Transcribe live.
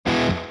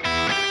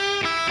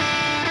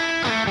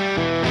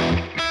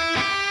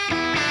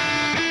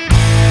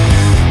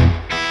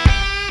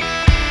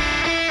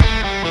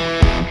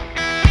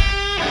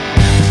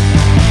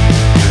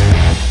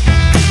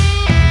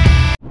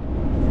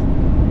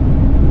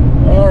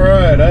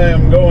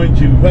Going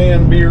to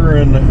Van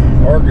Buren,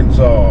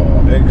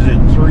 Arkansas, exit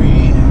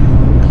 3.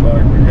 Looks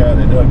like we got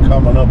it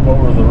coming up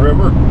over the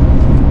river.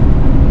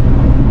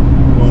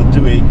 Going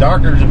to a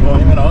doctor's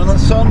appointment on a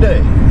Sunday.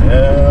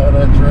 Yeah,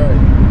 that's right.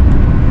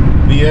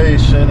 VA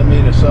sending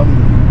me to some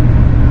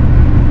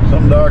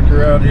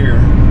doctor out here.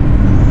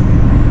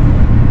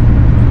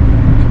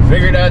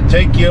 Figured I'd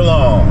take you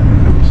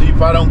along. See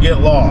if I don't get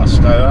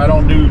lost. I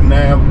don't do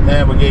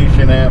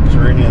navigation apps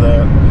or any of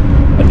that.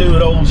 I do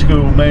it old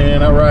school,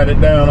 man. I write it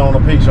down on a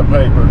piece of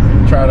paper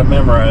and try to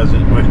memorize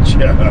it, which,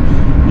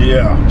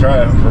 yeah,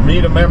 for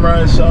me to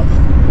memorize something,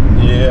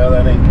 yeah,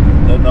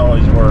 doesn't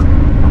always work.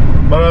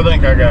 But I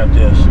think I got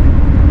this.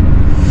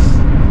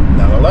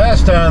 Now, the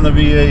last time the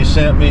VA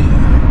sent me,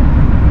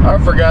 I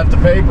forgot the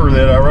paper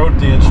that I wrote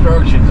the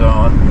instructions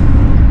on,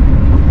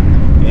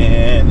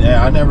 and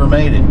yeah, I never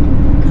made it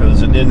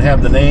because it didn't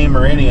have the name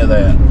or any of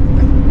that.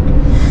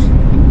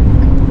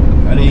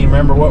 I didn't even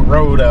remember what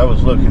road I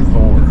was looking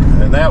for.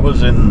 And that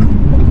was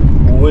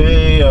in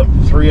way up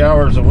 3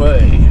 hours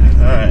away.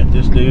 Alright,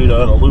 this dude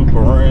ought to loop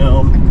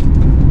around.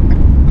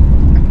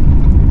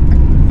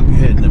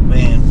 Heading to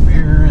Van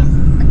Buren.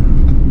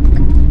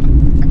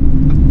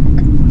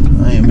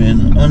 I am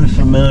in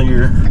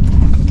unfamiliar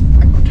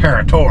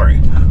territory.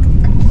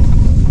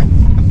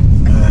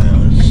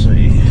 Let's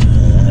see.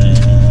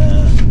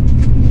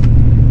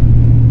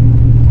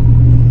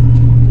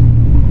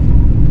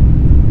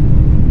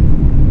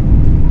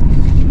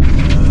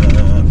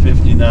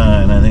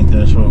 59, I think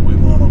that's what we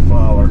want to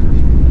follow.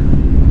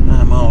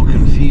 I'm all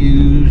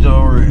confused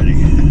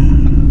already.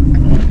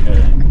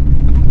 Okay.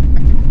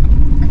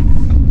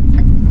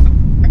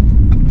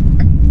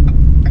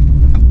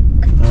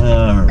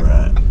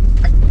 Alright.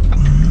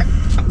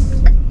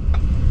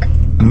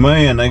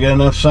 Man, they got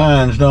enough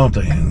signs, don't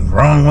they?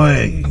 Wrong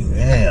way.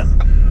 Yeah.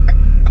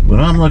 But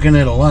I'm looking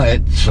at a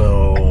light,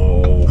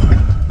 so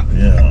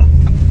yeah.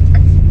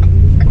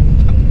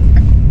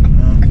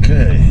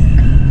 Okay.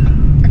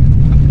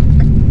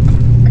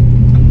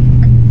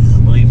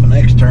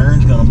 Next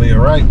turn's gonna be a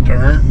right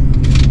turn,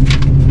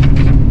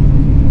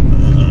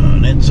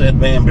 and it said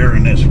Van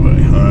Buren this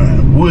way.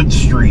 Alright, Wood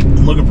Street.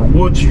 I'm looking for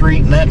Wood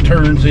Street, and that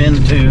turns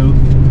into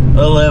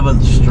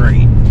 11th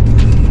Street.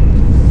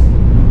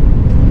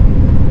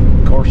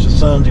 Of course, the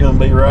sun's gonna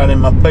be right in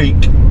my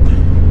beak.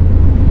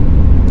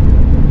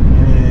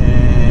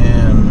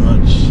 And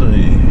let's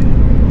see,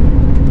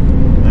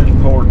 there's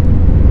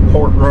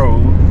Port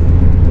Road.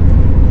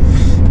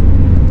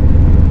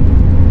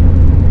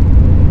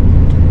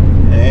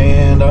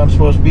 I'm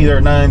supposed to be there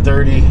at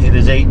 9:30. It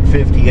is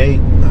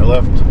 8:58. I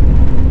left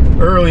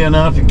early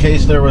enough in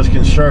case there was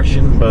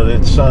construction, but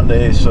it's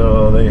Sunday,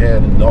 so they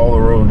had all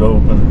the road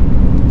open.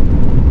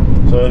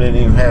 So I didn't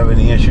even have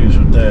any issues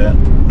with that.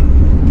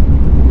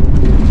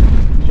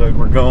 Looks like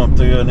we're going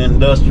through an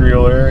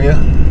industrial area.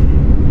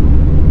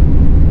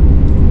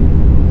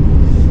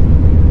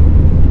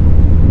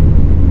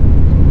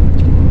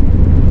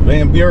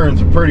 Van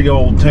Buren's a pretty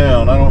old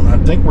town. I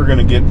think we're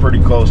gonna get pretty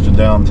close to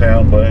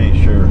downtown, but I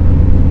ain't sure.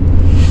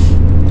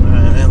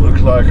 It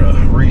looks like a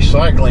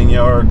recycling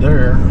yard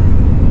there.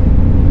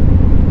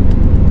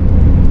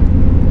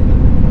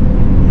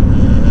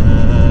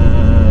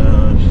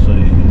 Let's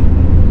see.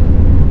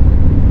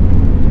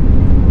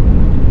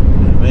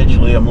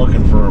 Eventually I'm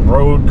looking for a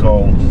road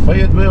called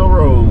Fayetteville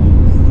Road.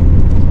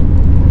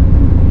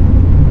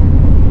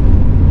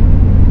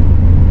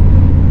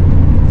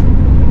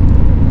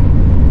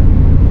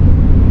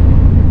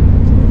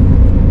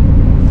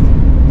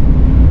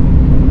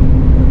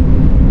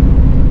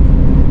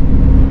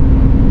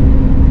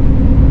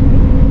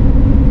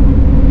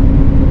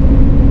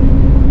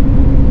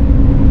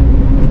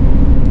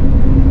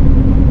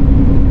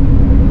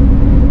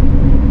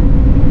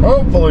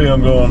 Hopefully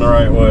I'm going the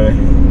right way.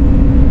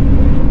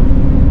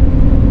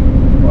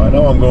 Well, I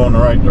know I'm going the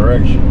right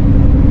direction.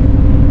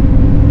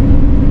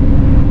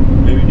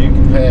 Dude, you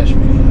can pass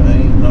me. I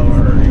ain't no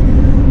hurry.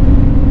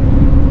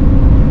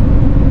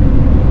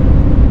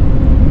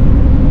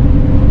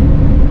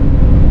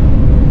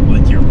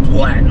 With your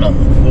platinum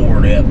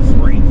Ford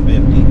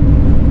F-350.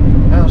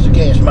 How's the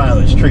gas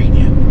mileage treating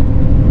you?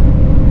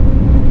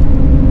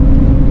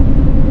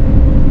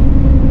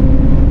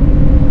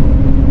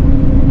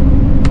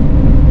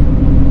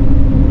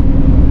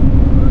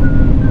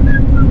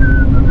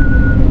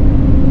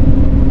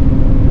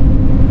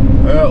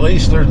 At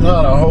least there's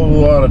not a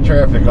whole lot of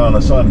traffic on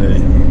a Sunday.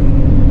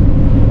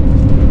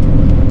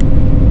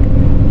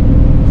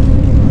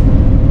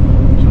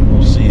 So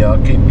we'll see.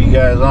 I'll keep you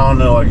guys on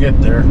till I get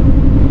there.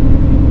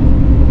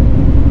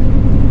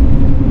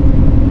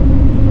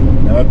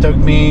 Now it took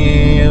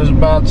me, it was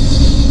about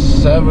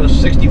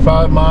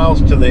 65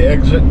 miles to the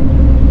exit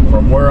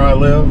from where I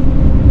live.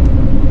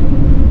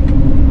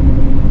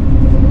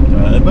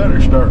 I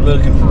better start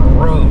looking for a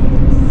road.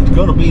 It's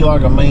going to be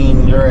like a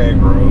main drag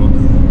road.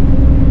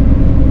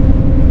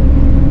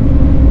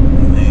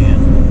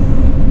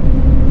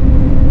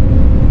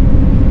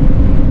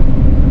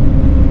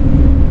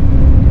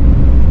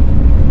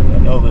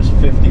 This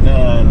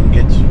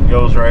 59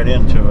 goes right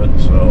into it,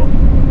 so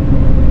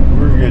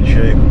We're in good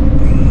shape.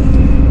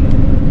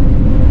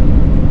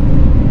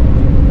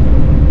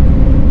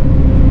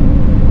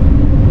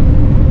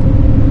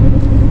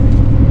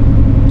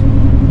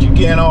 But you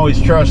can't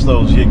always trust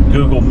those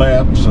Google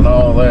Maps and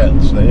all that.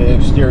 So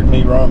they've steered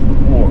me wrong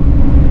before.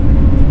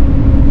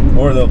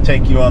 Or they'll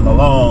take you on the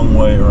long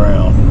way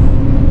around.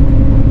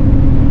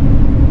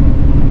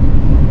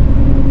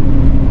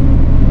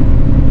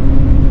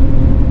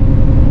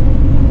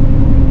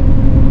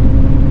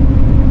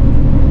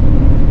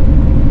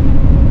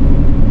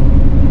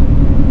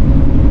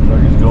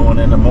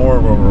 More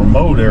of a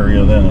remote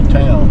area than a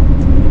town.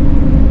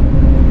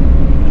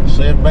 It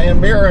said Van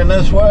Buren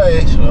this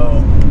way,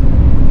 so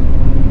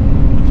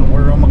that's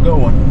where I'm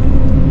going.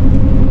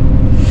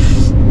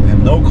 I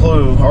have no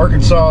clue.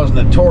 Arkansas is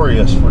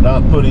notorious for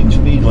not putting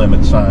speed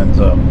limit signs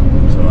up,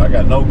 so I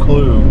got no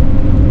clue.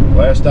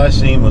 Last I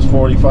seen was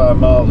 45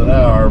 miles an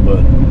hour,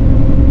 but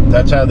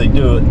that's how they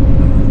do it.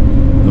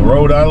 The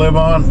road I live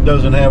on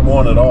doesn't have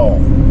one at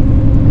all.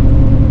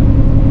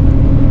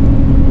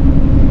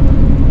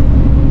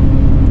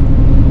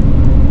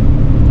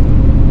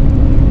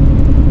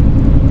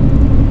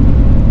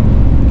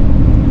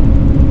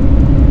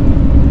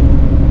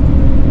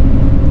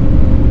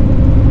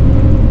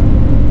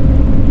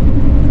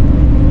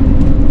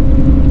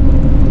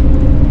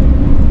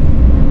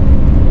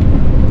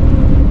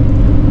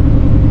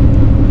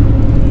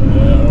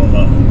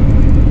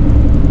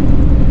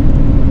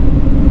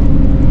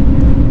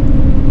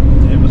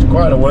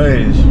 Quite a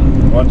ways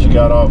once you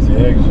got off the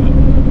exit.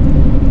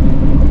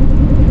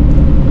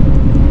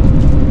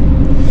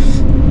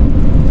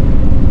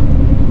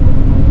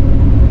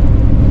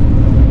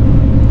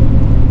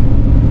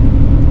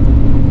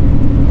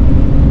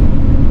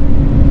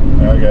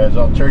 Alright guys,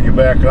 I'll turn you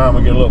back on.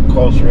 We get a little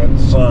closer at the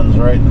sun's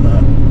right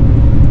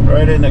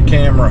in the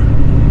camera.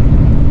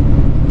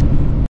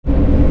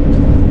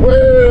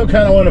 Well,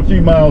 kind of went a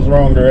few miles the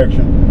wrong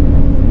direction.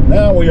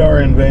 Now we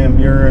are in Van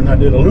Buren. I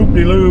did a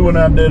loop-de-loo when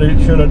I did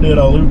it. Should have did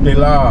a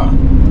loop-de-la.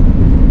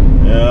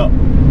 Yeah.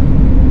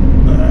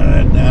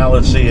 Alright, now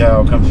let's see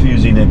how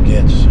confusing it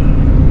gets.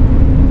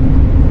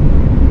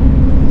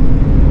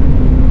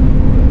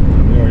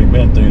 We've already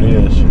been through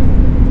this.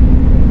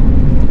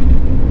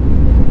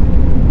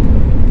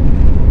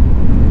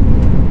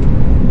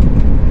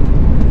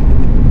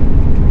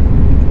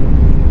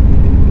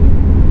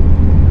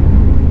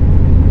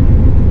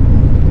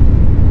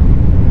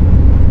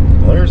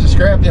 There's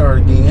the scrapyard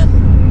again.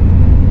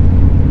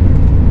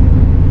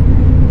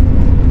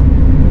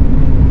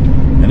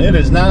 And it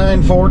is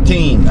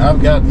 9:14.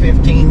 I've got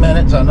 15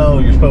 minutes. I know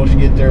you're supposed to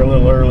get there a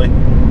little early.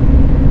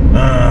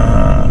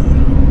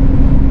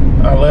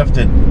 I left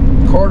at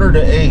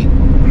 7:45.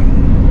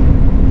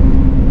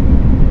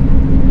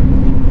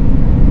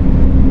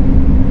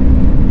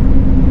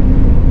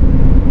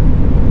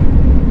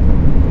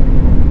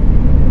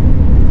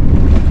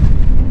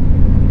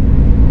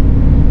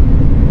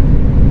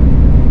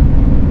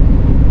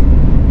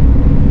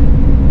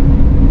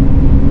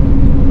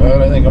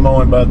 I'm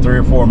only about 3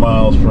 or 4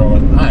 miles from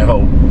it. I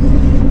hope.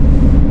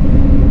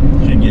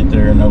 Should get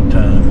there in no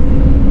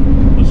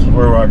time. This is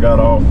where I got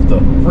off the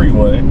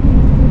freeway.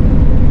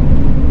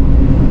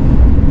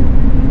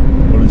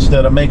 But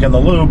instead of making the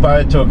loop,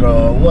 I took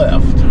a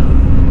left.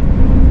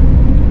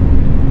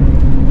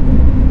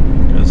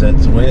 Because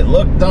that's the way it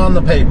looked on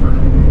the paper.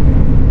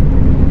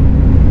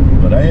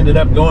 But I ended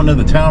up going to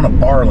the town of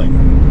Barling.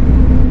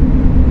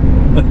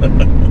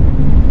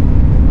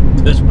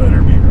 This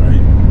better be right.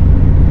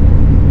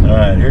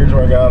 Alright, here's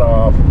where I got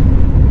off.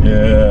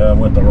 Yeah, I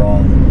went the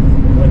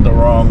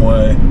wrong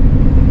way.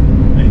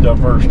 Ain't the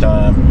first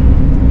time.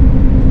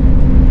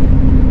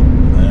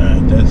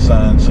 Alright, that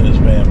sign says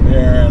Van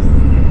Buren.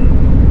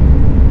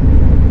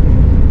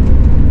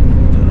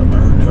 Gonna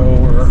merge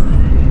over.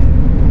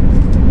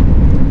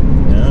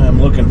 Now I'm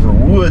looking for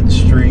Wood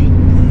Street.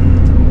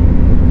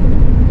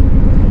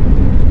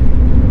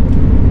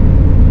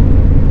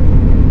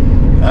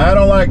 I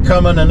don't like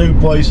coming to new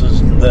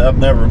places that I've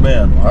never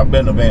been. I've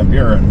been to Van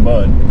Buren,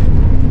 but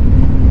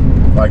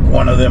like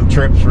one of them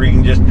trips where you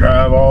can just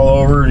drive all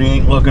over and you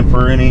ain't looking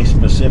for any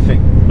specific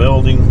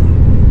building.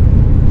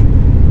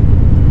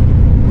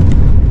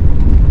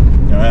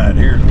 Alright,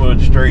 here's Wood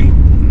Street.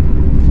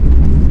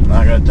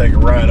 I gotta take a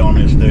ride on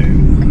this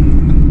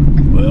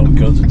dude. Well,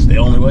 because it's the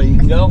only way you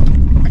can go.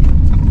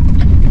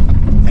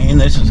 And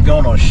this is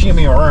gonna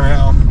shimmy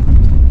around.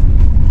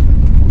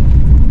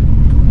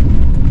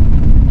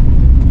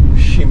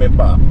 Shimmy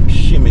bop,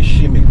 shimmy,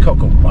 shimmy,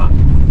 cocoa pop.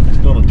 It's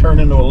going to turn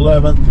into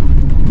 11th.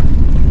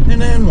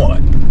 And then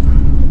what?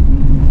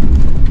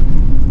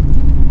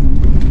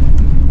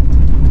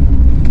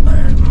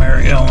 There's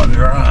Mary Ellen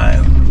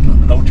Drive.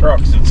 No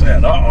trucks it's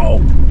at.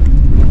 Uh-oh.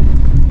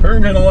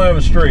 Turned into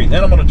 11th Street.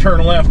 Then I'm going to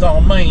turn left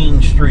on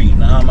Main Street.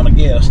 Now I'm going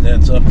to guess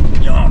that's up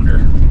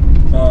yonder.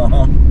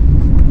 Uh-huh.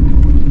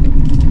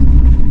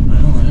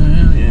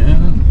 Well, yeah.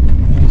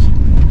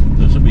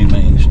 This will be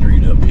Main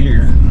Street up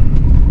here.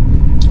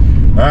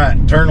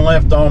 Alright, turn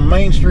left on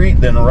Main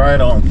Street, then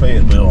right on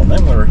Fayetteville, and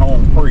then we're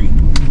home free.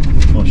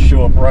 We'll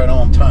show up right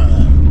on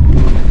time.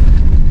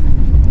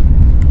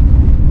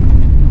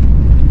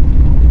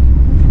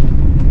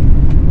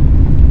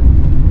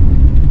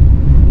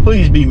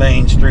 pretty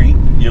main street.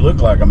 You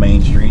look like a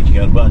main street. You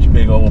got a bunch of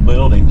big old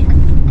buildings.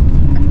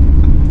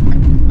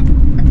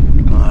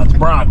 That's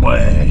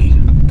Broadway.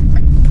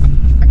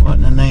 What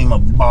in the name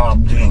of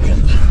Bob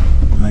Jenkins?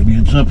 Maybe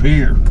it's up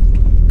here.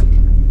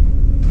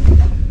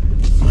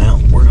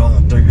 Well, we're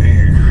going through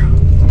here.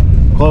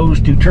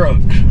 Closed to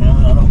trucks. Well,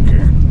 I don't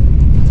care.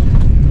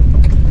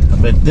 I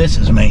bet this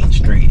is Main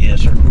Street.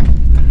 Yes, sir.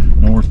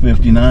 North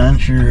 59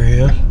 sure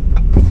is.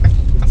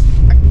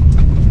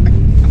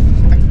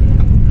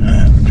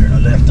 Alright, we're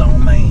turning left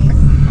on Main.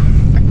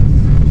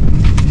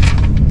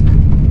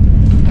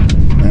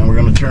 Now we're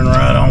going to turn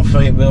right on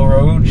Fayetteville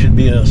Road. Should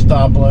be a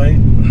stoplight.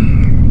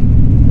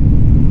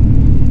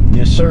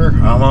 Yes, sir.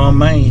 I'm on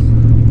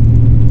Main.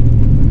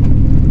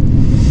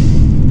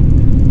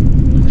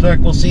 Looks like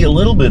we'll see a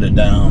little bit of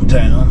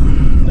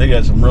downtown. They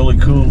got some really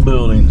cool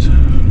buildings.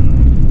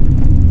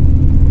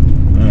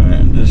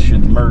 Alright, this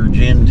should merge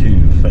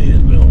into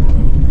Fayetteville Road.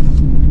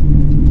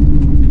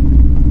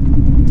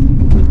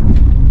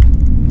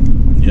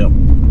 Yep.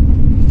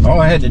 All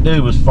I had to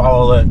do was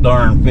follow that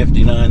darn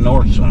 59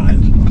 north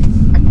signs.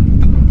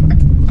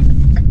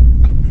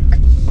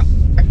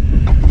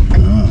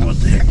 Oh, what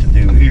the heck to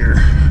do here?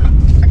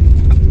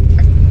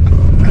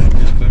 Alright,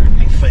 this better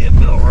be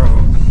Fayetteville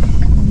Road.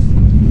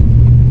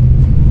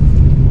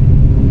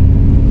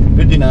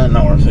 59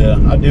 north, yeah.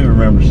 I do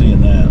remember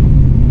seeing that.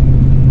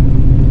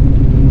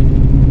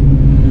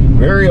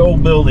 Very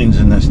old buildings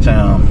in this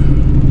town.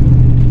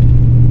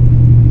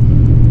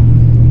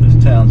 This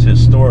town's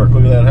historic.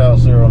 Look at that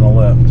house there on the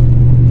left.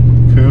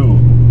 Cool.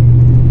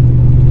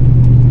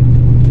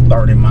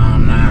 30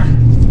 mile an hour.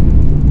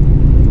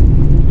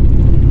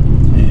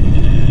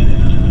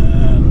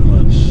 And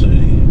let's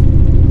see.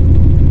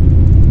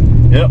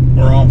 Yep,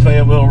 we're on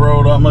Fayetteville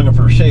Road. I'm looking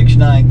for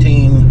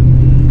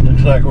 619.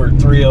 Looks like we're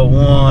at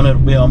 301.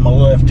 It'll be on my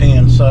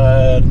left-hand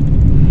side.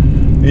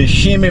 It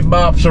shimmy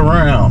bops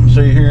around.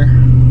 See here?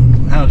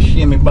 How's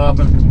shimmy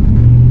bopping?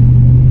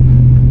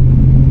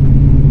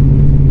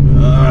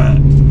 Alright.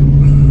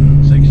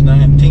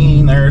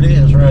 619. There it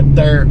is, right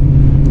there.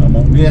 I'm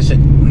gonna guess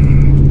it.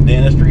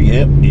 Dentistry.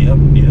 Yep.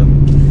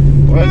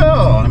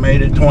 Well, I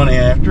made it 20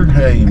 after.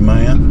 Hey,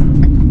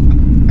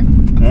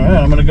 man.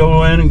 Alright, I'm gonna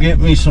go in and get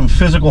me some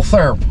physical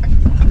therapy.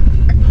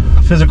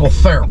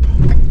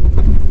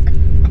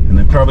 And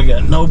they probably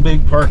got no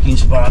big parking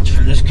spots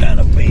for this kind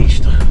of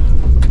beast.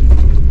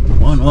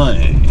 One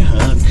way.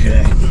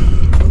 Okay.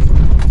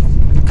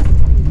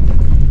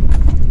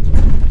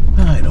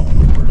 I don't know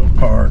where to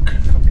park.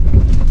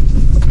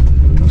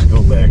 Let's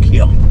go back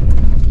here.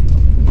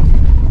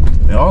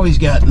 They always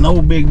got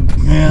no big...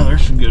 Yeah,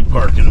 there's some good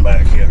parking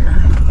back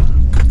here.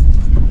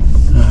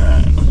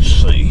 Alright, let's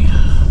see.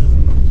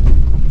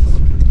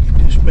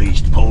 Get this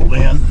beast pulled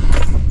in.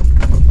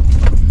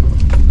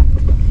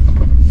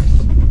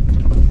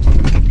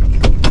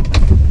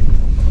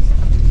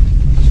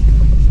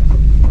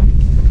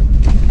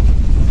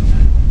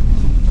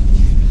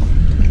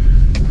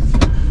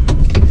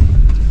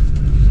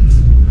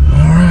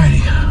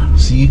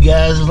 See you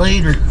guys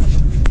later.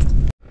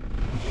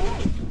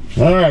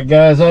 Alright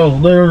guys, I was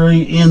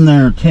literally in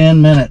there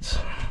 10 minutes.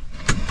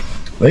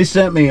 They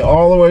sent me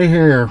all the way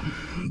here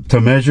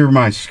to measure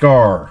my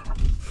scar.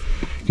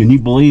 Can you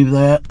believe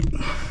that?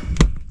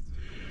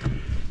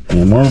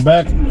 And we're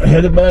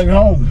headed back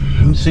home.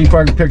 Let's see if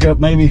I can pick up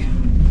maybe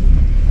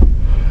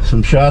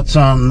some shots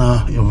on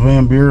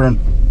Van Buren.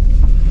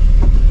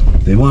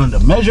 They wanted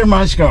to measure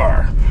my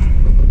scar.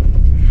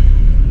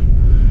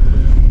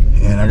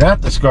 And I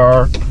got the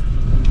scar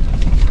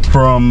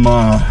from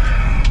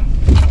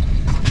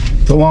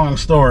it's a long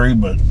story,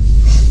 but a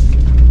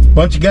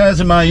bunch of guys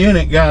in my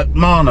unit got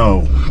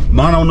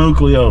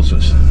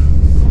mononucleosis,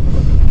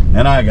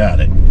 and I got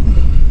it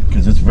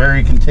because it's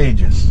very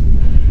contagious.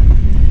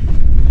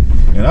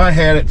 And I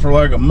had it for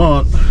like a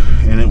month,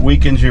 and it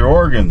weakens your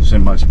organs,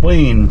 and my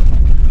spleen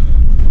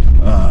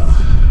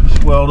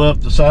swelled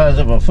up the size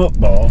of a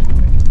football.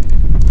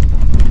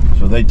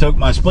 So they took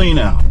my spleen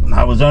out, and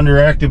I was under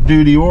active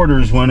duty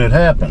orders when it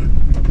happened.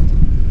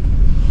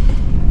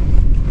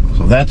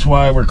 So that's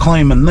why we're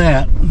claiming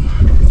that.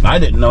 I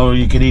didn't know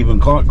you could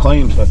even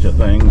claim such a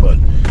thing, but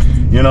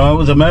you know, it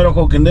was a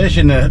medical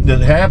condition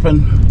that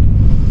happened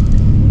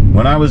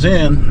when I was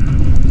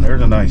in.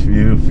 There's a nice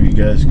view if you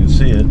guys can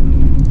see it.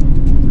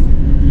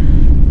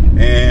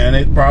 And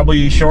it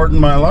probably shortened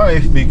my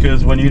life,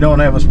 because when you don't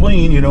have a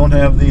spleen, you don't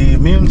have the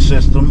immune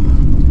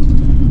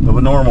system of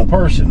a normal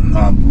person.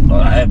 I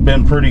had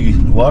been pretty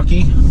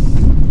lucky,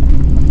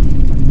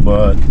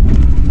 but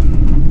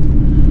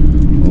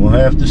we'll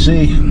have to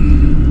see.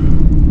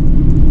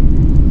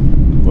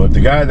 But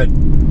the guy that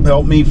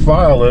helped me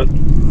file it,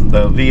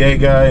 the VA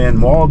guy in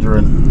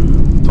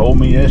Waldron, told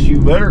me, yes, you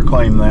better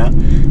claim that,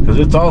 because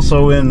it's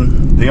also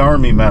in the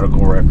Army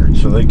medical record,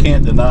 so they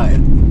can't deny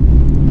it.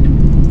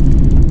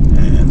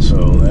 And so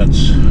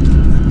that's,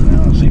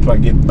 I'll see if I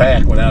can get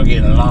back without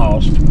getting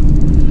lost.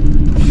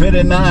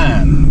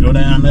 59, go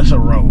down this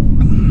road.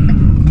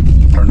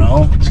 Or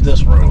no, it's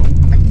this road.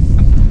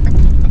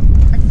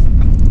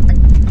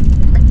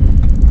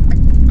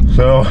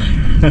 So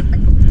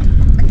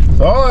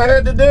that's all I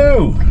had to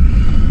do.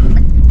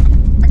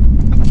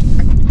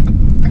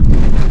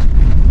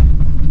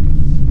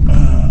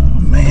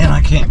 Man,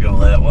 I can't go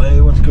that way.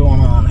 What's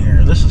going on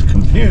here? This is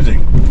confusing.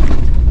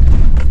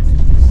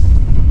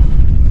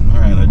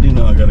 Alright, I do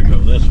know I gotta go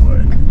this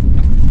way.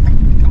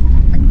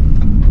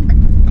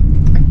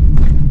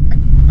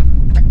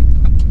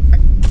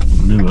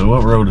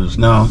 What road is?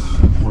 No,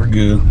 we're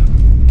good.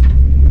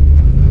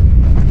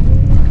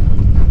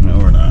 No,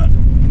 we're not.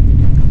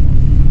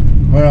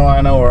 Well,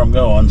 I know where I'm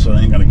going, so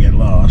I ain't gonna get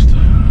lost.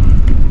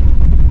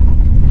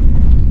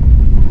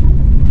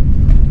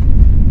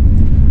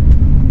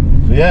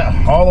 So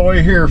yeah, all the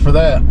way here for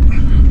that.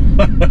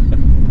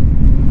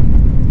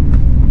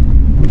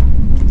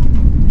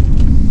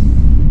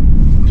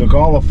 Took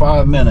all of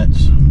 5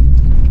 minutes.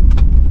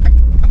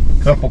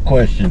 Couple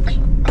questions.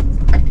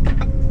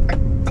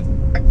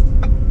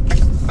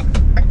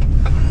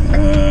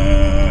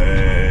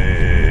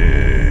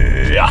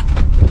 Yeah.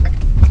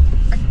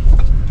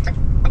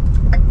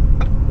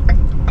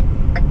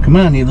 Come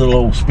on, you little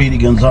old Speedy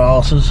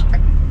Gonzaleses.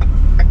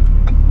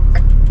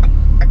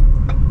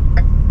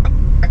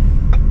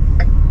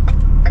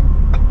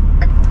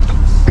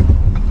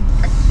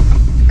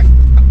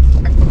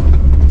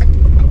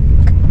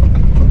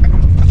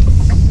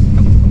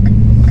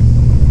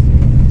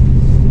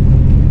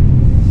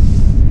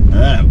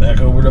 Alright,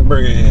 back over the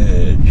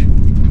bridge.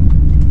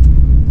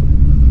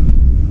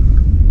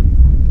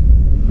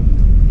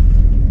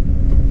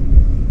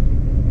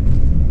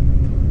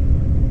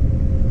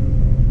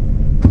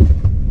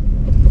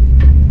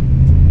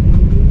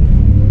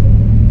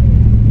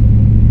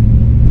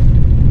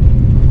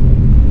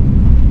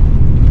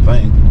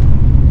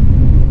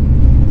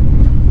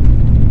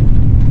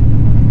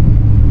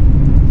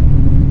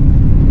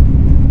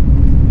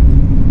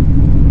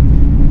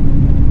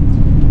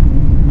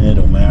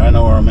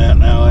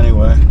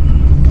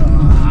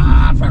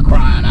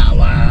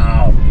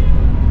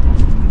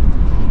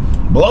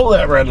 Blow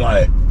that red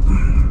light.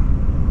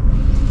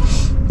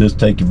 Just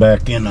take you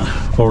back into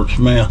Fort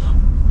Smith.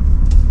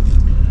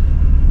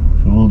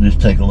 So we'll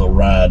just take a little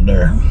ride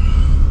there.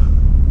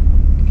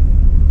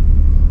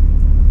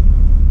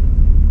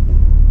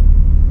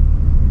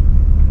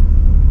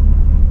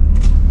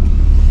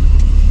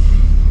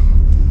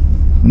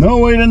 No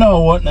way to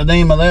know what the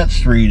name of that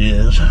street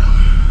is,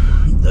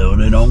 though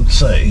they don't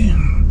say.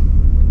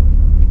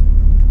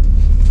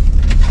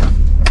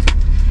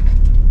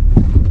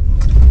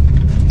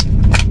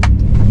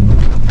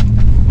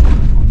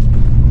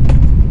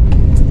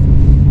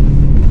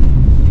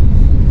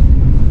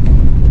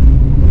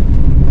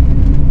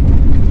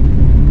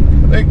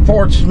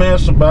 Fort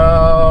Smith's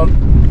about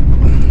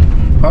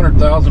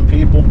 100,000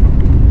 people,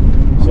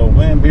 so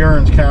Van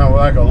Buren's kind of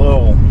like a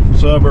little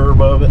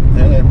suburb of it,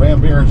 and Van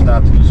Buren's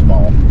not too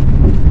small,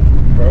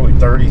 probably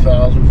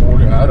 30,000,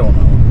 40, I don't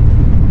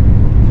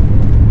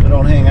know. They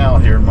don't hang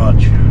out here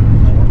much.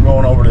 We're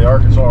going over the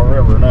Arkansas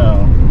River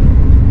now.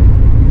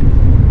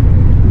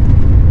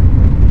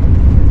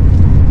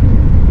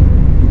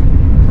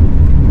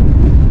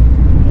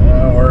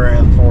 Now we're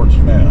in Fort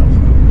Smith.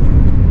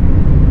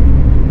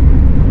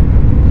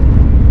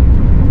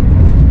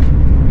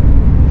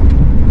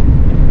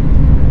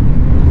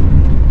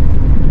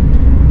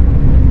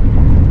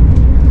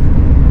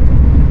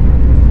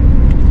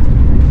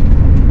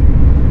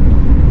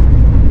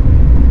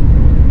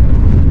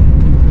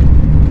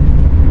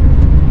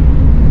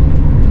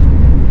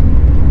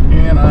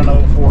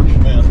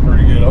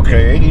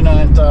 Okay,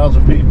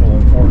 89,000 people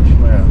in Fort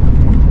Smith.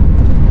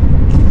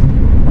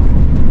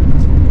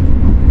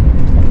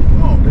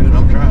 Oh, dude,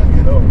 I'm trying to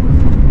get over.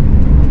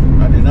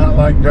 I do not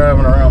like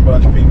driving around a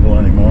bunch of people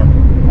anymore.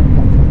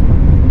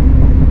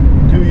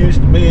 Too used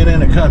to being in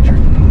the country.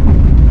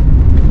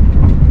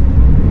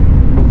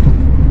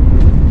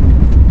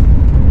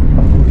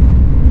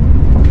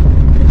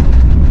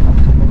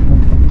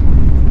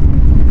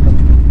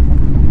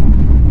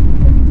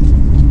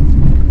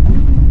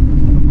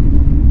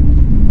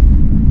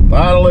 A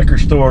lot of liquor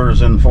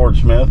stores in Fort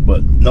Smith,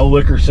 but no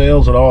liquor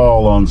sales at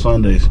all on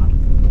Sundays.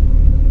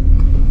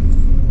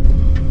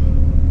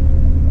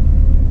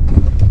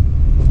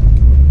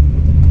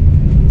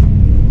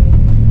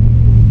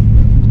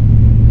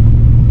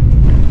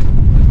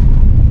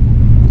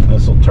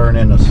 This will turn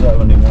into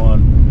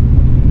 71.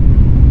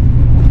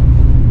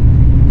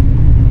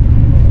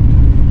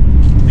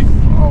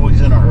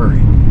 Always in a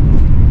hurry.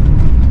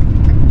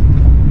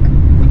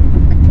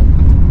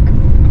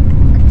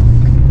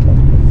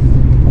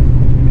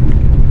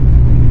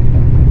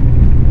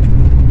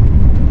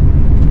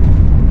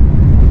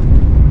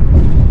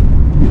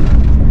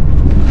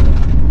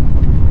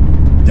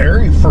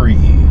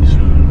 Freeze.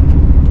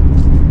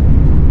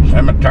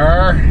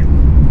 Cemetery.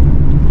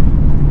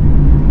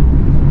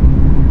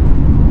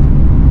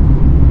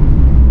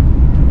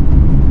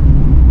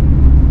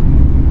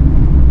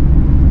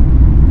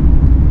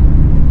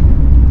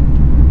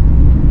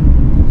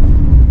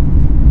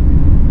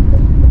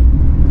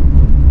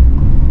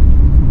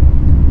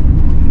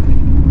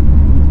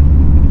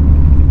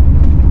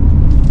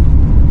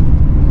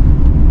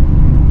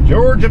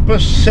 Georgia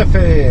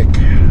Pacific.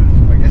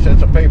 I guess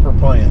that's a paper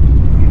plant.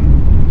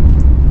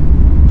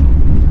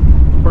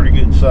 Pretty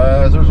good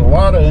size. There's a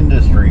lot of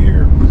industry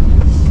here.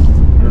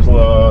 There's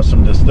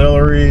some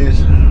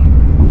distilleries.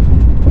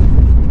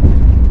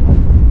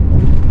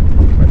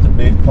 That's a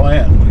big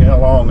plant. Look how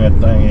long that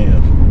thing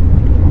is.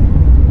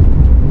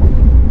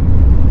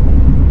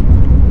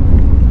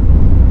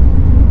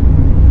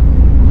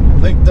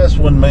 I think this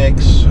one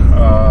makes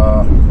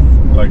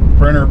like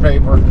printer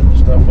paper and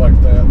stuff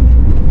like that.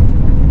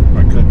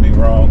 I could be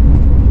wrong.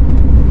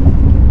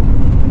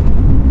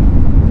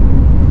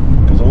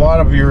 Because a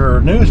lot of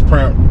your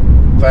newsprint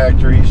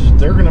factories,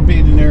 they're going to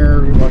be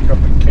near, like up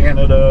in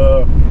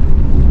Canada.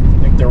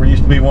 I think there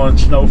used to be one in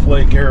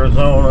Snowflake,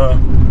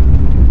 Arizona.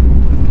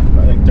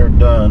 I think they're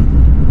done.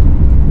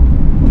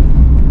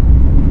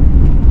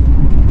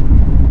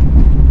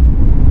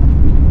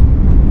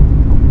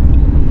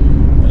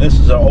 And this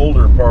is an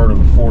older part of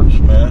Fort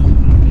Smith,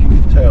 as you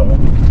can tell.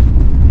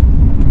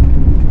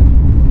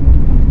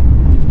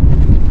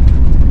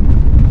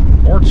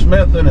 Fort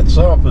Smith in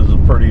itself is a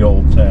pretty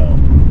old town.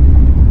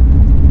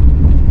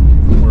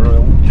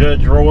 Where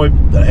Judge Roy,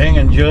 the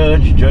hanging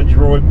judge, Judge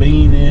Roy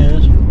Bean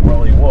is,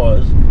 well, he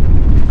was.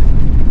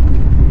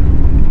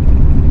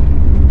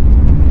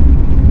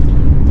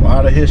 A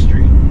lot of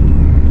history.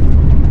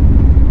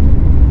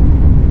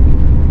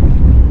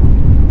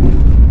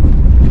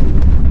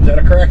 Is that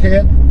a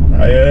crackhead?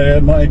 Yeah,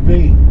 it might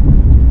be.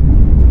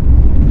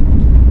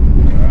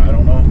 I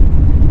don't know.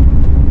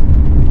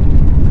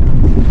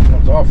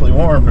 It's awfully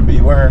warm to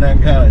be wearing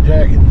that kind of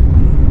jacket.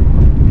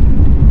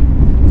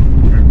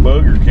 There's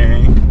Burger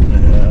King.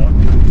 Yeah.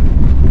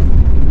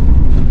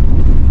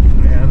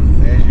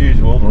 And as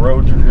usual, the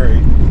roads are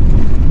great.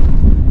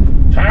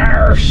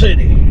 Tire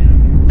City.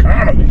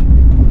 Economy.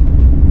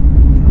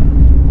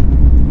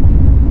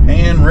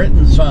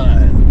 Handwritten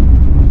sign.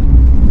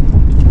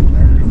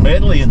 There's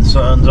Medley and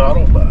Sons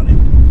Auto Body.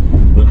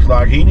 Looks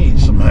like he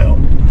needs some help.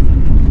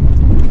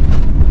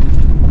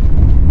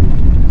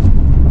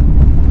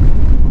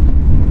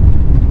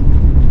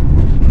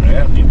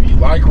 Yeah, if you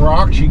like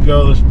rocks, you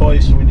go to this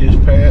place we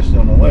just passed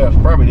on the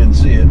left. Probably didn't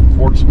see it.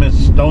 Fort Smith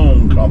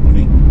Stone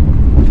Company.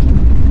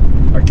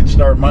 I could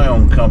start my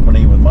own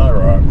company with my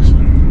rocks.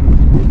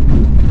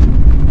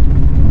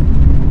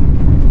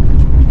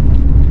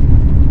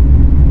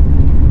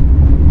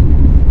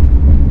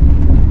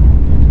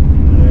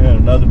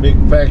 Another big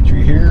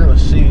factory here.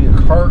 Let's see,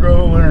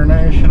 Cargo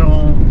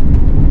International.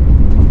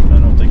 I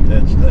don't think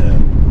that's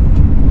that.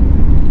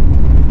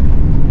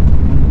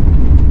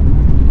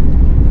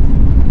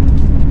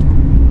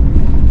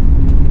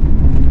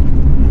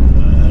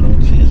 I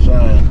don't see a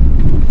sign.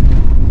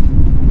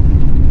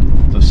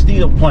 It's a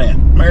steel plant,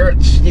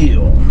 Merritt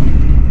Steel.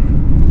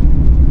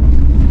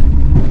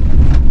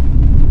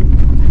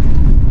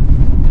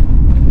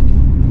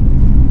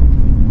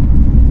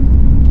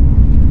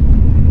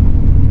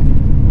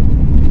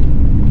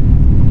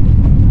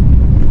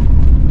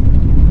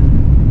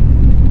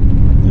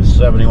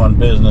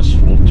 Business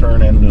will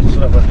turn into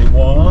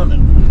 71,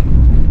 and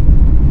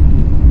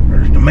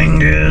there's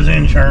Dominguez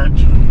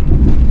Insurance.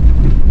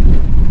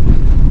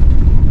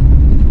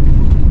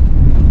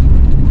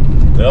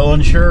 They'll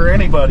insure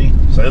anybody,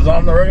 says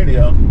on the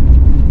radio.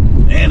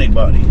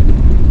 Anybody,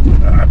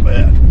 I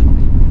bet.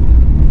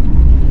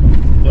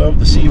 Love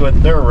to see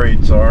what their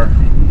rates are.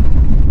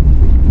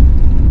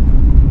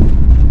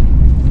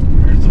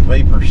 There's the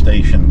vapor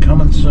station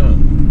coming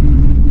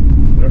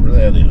soon, whatever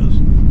that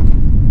is.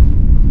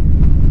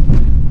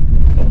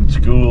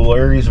 School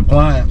Larry's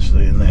Appliance,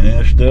 and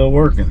they're still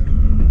working.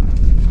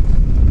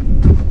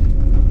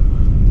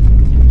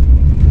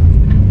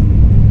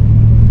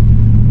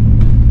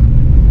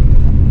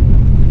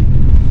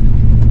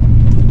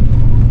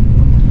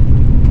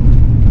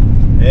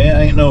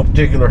 Yeah, ain't no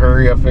particular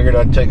hurry. I figured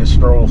I'd take a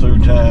stroll through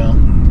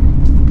town.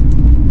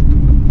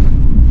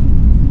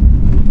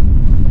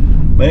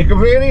 Make a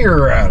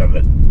video out of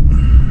it.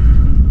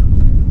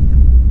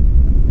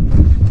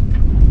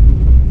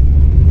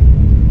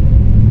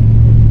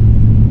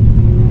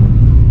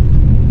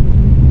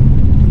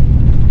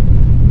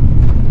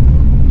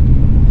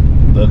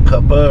 The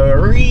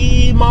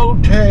Capri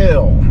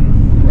Motel,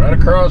 right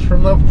across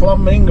from the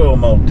Flamingo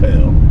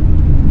Motel.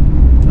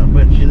 I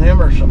bet you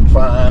them are some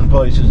fine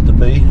places to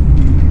be.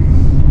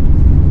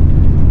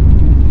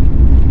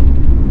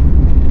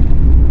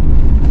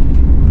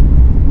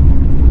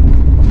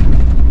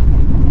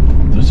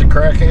 Is this a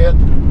crackhead?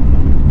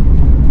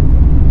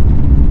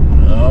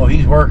 No,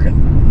 he's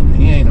working.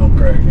 He ain't no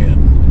crackhead.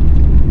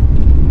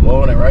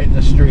 Blowing it right in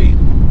the street.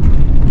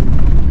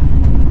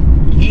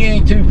 He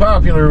ain't too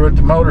popular with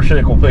the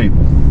motorcycle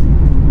people.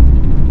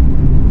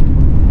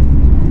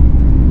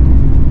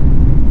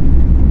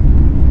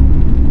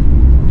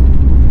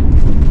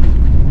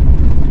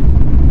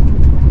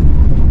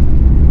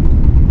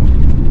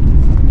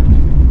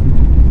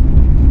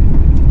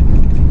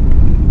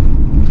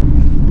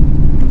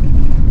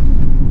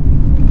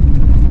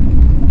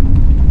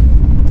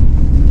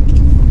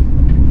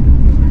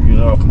 Get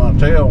off my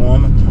tail,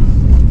 woman.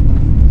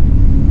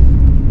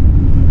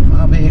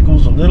 My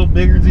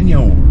bigger than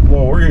yours.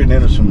 Well, we're getting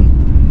into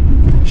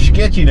some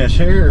sketchiness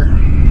here.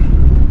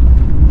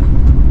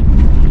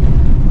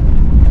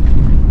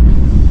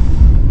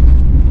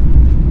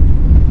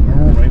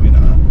 Or maybe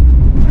not.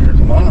 There's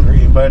a laundry.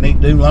 Anybody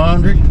need to do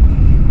laundry?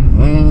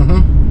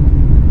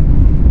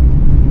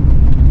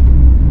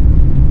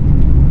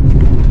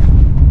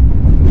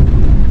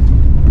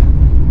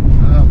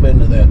 I've been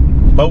to that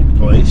boat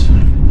place.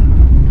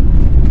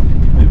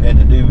 We've had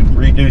to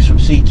redo some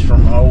seats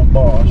from my old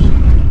boss.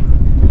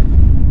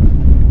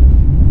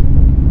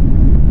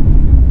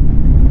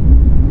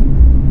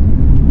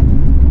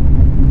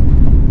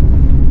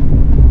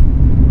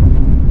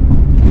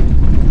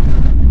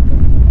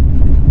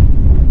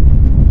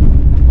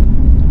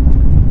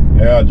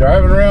 Yeah,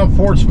 driving around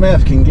Fort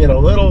Smith can get a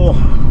little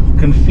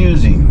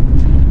confusing,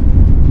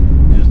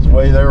 just the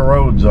way their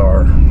roads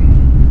are.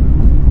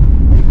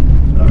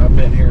 I've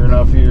been here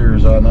enough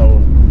years, I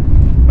know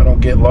I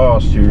don't get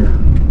lost here.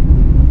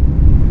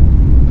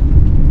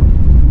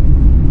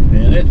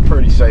 And it's a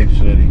pretty safe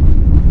city.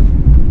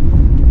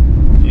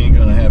 You ain't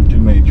gonna have too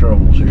many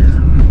troubles here.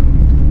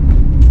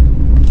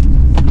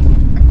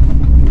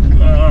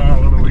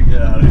 What do we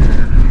got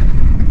here?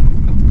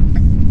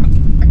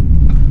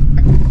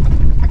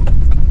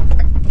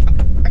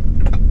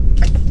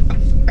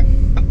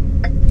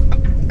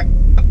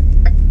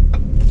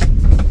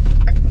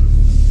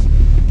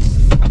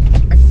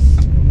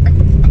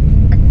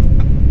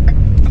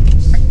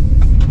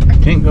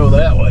 Can't go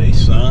that way,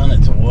 son.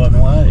 It's a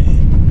one-way.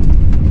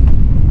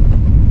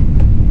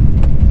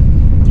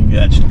 You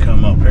got to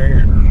come up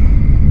here.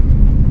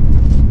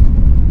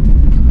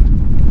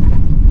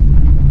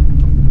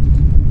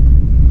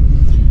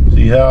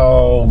 See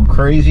how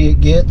crazy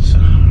it gets? You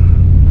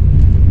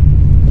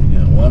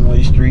know,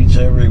 one-way streets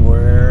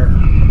everywhere.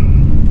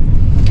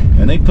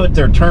 And they put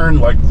their turn,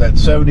 like that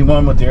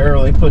 71 with the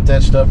arrow, they put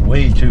that stuff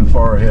way too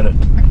far ahead of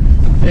it.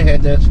 They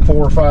had that 4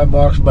 or 5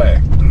 blocks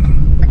back.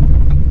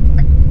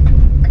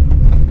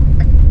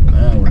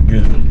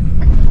 Good.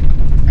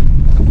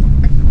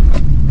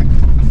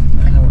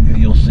 Now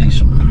you'll see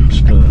some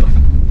stuff.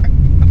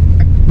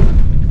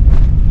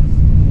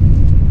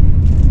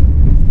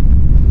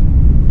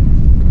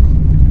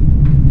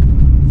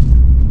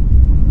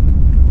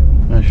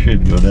 I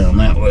should go down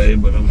that way,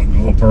 but I'm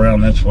gonna go up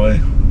around this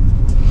way.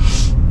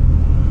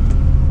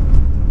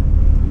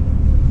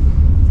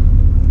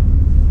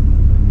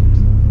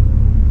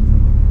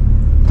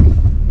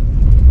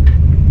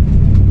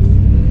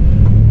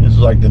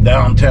 Like the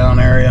downtown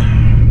area.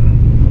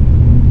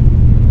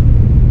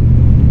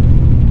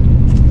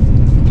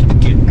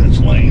 Get in this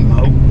lane,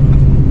 hope.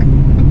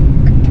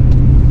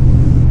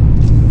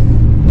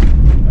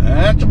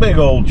 That's a big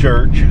old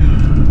church.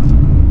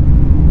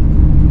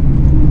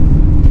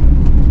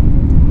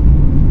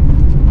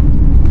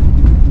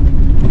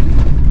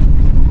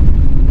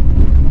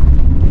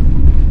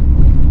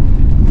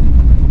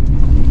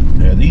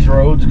 Yeah, these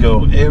roads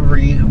go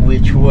every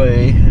which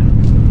way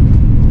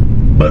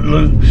but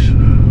loose.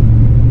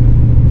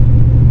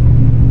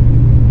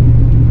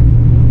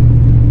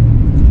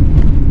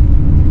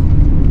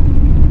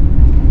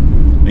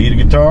 Need a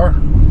guitar?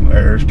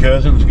 There's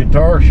Cousin's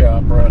Guitar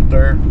Shop right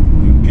there. You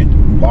can get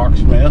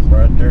locksmith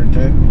right there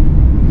too.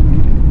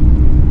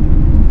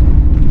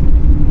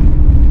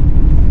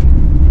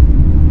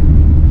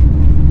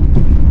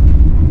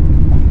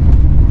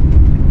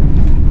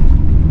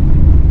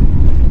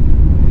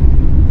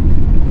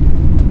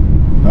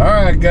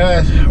 Alright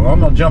guys, well, I'm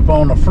going to jump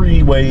on the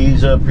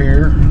freeways up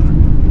here.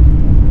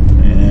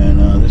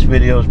 And this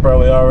video is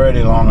probably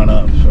already long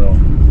enough, so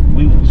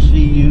we will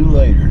see you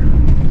later.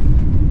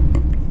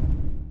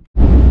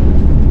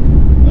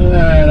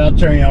 Alright, I'll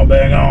turn y'all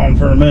back on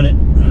for a minute.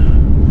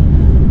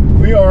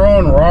 We are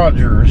on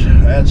Rogers.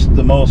 That's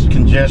the most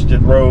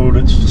congested road.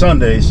 It's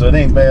Sunday, so it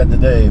ain't bad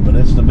today, but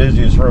it's the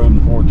busiest road in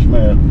Fort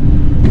Smith.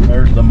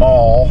 There's the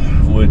mall,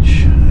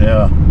 which,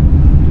 yeah,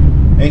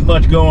 ain't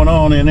much going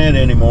on in it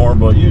anymore,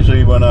 but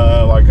usually when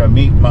I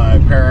meet my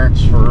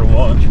parents for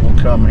lunch, we'll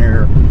come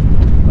here.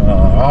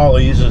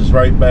 Ollie's is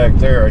right back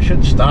there. I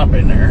should stop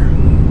in there.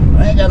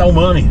 I ain't got no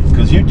money,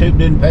 because YouTube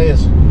didn't pay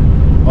us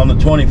on the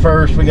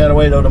 21st. We gotta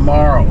wait till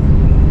tomorrow.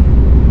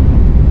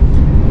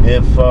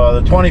 If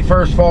the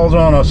 21st falls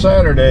on a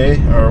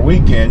Saturday or a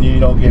weekend, you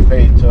don't get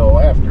paid till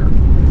after,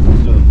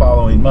 to the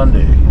following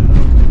Monday.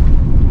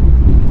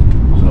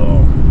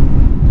 So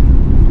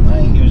I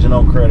ain't using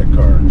no credit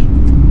cards.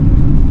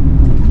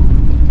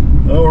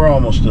 Oh, we're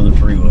almost to the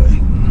freeway.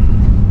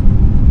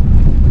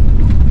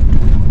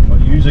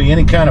 But usually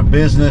any kind of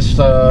business,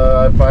 if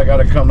I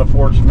gotta come to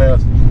Fort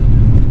Smith,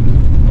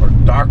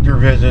 doctor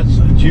visits,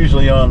 it's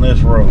usually on this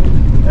road.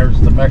 There's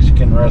the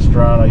Mexican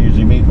restaurant I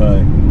usually meet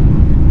my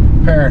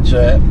parents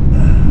at.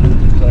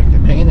 Looks like they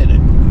painted it.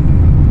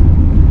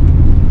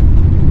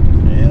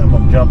 And I'm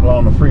gonna jump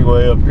on the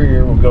freeway up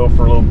here. We'll go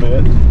for a little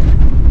bit.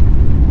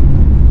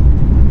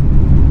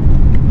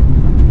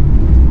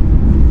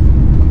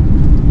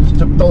 Just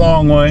took the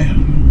long way.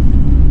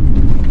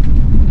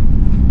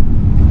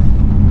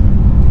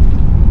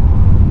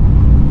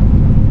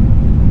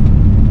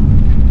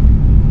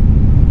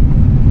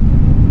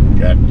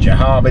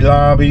 Hobby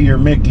Lobby or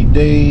Mickey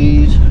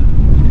D's.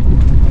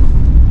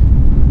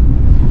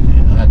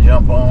 And I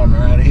jump on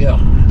right here.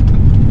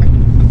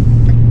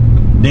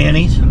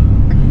 Denny's.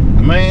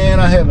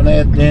 Man, I haven't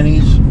had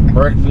Denny's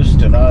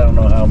breakfast in I don't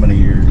know how many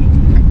years.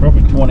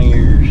 Probably 20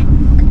 years.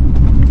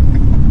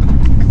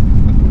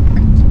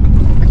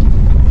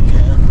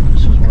 And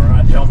this is where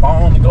I jump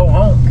on to go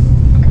home.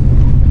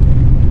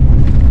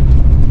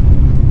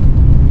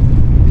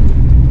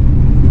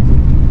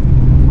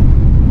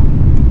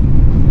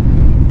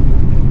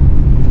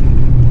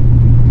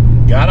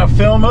 Gotta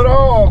film it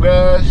all,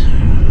 guys.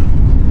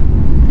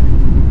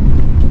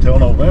 Until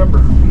November.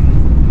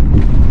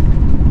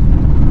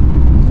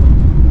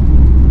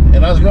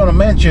 And I was going to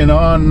mention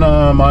on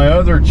my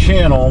other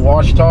channel,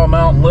 Washita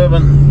Mountain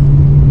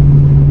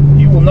Living,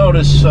 you will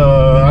notice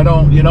I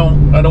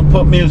don't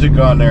put music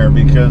on there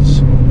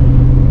because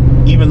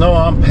even though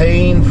I'm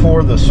paying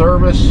for the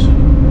service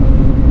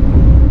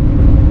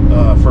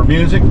for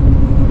music,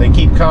 they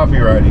keep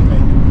copyrighting me.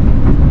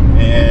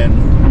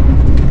 And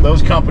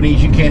those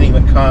companies you can't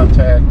even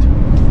contact.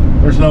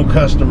 There's no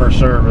customer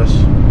service.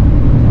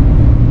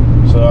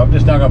 So I'm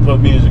just not going to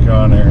put music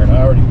on there. And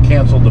I already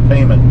canceled the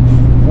payment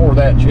for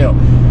that channel.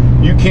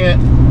 You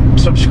can't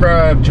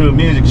subscribe to a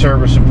music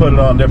service and put it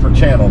on different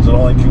channels. It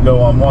only can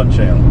go on one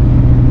channel.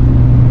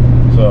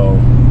 So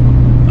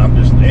I'm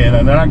just,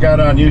 and then I got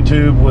on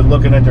YouTube with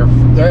looking at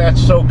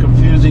that's so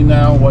confusing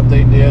now what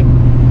they did.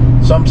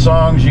 Some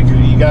songs you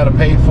got to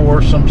pay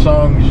for. Some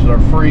songs are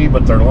free,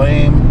 but they're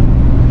lame.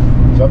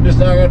 So I'm just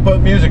not going to put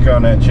music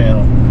on that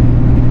channel.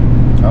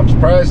 I'm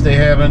surprised they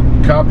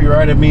haven't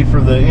copyrighted me for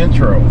the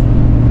intro,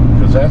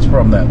 because that's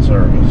from that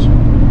service.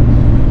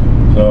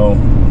 So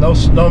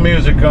no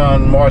music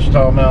on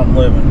Washita Mountain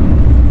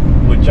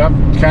Living, which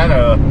I'm kind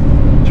of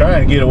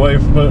trying to get away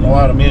from putting a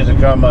lot of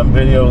music on my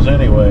videos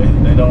anyway.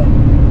 They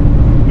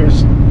don't,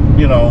 there's,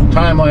 you know,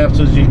 time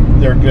lapses,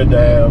 they're good to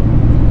have,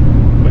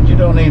 but you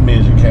don't need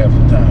music half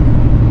the time.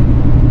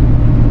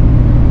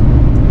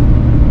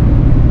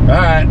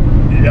 Alright,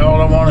 y'all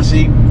don't want to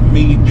see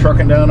me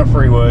trucking down the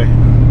freeway.